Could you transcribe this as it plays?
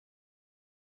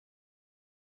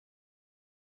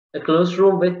A closed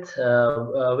room with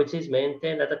which is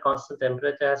maintained at a constant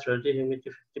temperature has relative humidity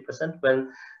 50%.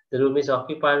 When the room is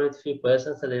occupied with few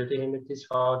persons, the relative humidity is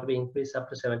found to be increased up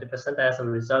to 70%. As a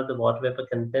result, the water vapor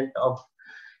content of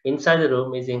inside the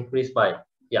room is increased by,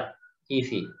 yeah,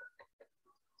 easy,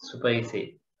 super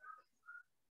easy,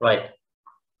 right?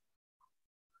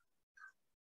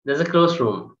 There's a closed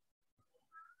room.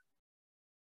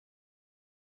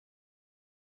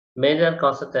 Maintain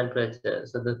constant temperature.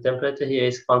 So the temperature here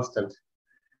is constant.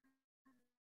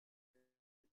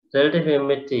 Relative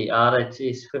humidity RH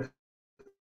is 50%.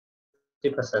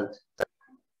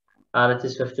 RH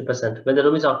is 50%. When the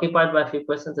room is occupied by a few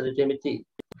persons, the relative humidity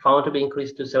found to be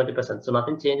increased to 70%. So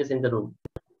nothing changes in the room,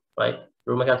 right?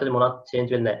 Room actually will not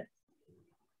change with that.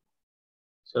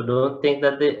 So don't think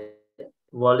that the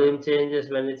volume changes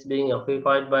when it's being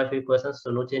occupied by a few persons.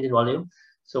 So no change in volume.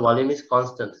 So volume is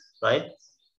constant, right?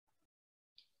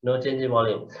 No change in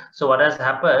volume. So what has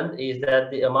happened is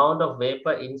that the amount of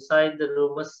vapor inside the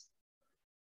room was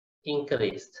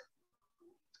increased.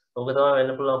 So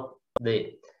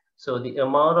the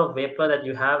amount of vapor that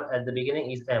you have at the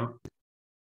beginning is M,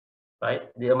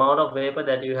 right? The amount of vapor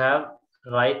that you have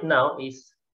right now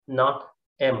is not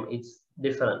M, it's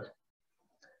different.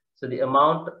 So the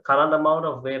current amount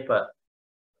of vapor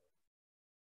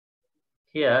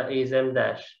here is M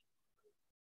dash.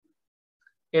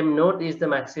 M naught is the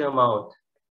maximum amount.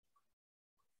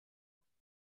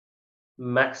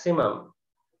 Maximum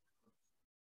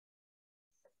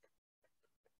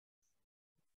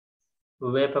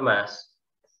vapor mass.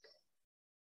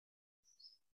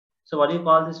 So what do you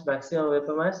call this maximum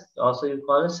vapor mass? Also you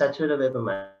call it saturated vapor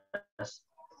mass,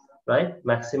 right?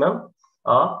 Maximum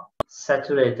or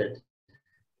saturated.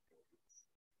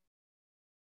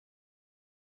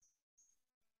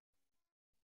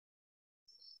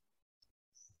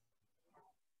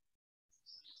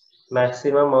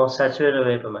 Maximum or saturated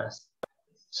vapor mass.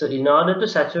 So in order to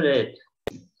saturate,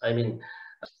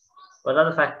 what are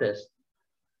the factors?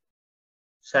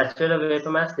 Saturated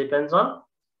vapor mass depends on,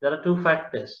 there are two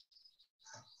factors.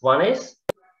 One is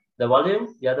the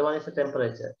volume, the other one is the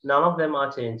temperature. None of them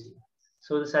are changing.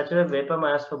 So the saturated vapor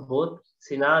mass for both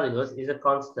scenarios is a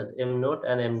constant, M naught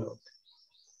and M naught.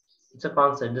 It's a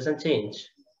constant, it doesn't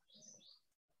change.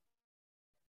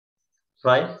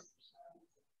 Right?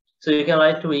 So you can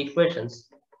write two equations.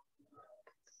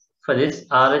 For this,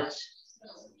 RH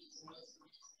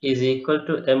is equal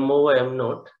to M over M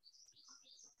naught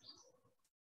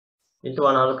into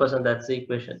 100%, that's the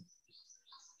equation.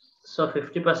 So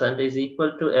 50% is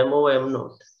equal to M over M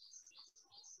naught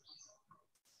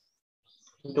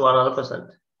into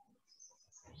 100%.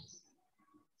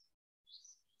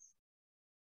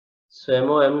 So M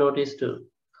over M naught is to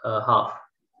half.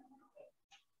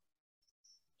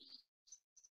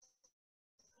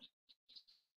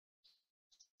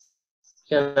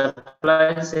 You can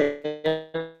apply the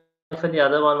same for the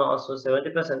other one also.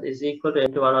 70% is equal to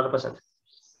M to 100%.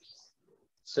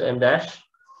 So M dash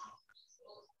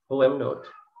over M naught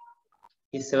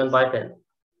is 7 by 10.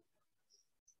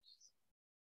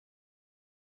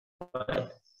 Right.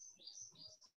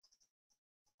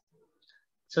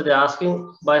 So they're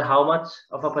asking by how much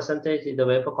of a percentage the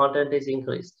vapor content is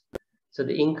increased. So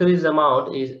the increased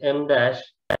amount is M dash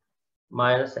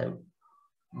minus M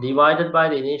divided by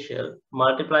the initial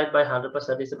multiplied by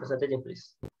 100% is the percentage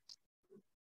increase.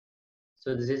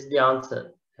 So this is the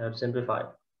answer. I have simplified.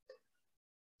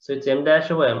 So it's M dash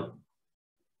over M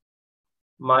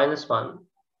minus 1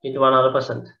 into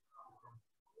 100%.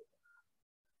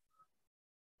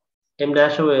 M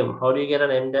dash over M. How do you get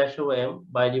an M dash over M?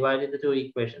 By dividing the two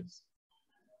equations.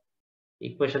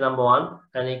 Equation number 1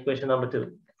 and equation number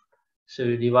 2. So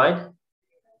you divide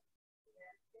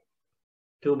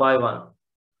 2 by 1.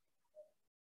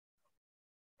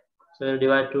 So you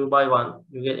divide 2 by 1.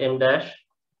 You get M dash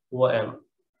over M.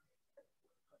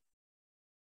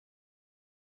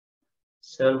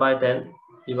 7 by 10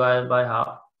 divided by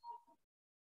half.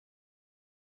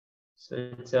 So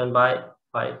it's 7 by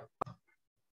 5.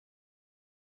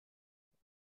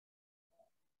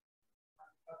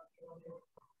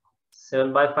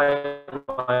 Seven by 5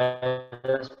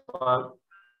 minus 1.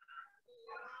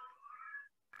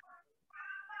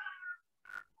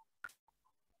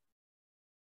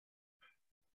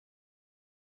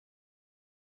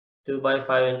 Two by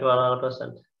 5 into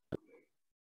 100%.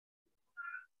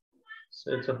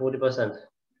 So it's a 40%.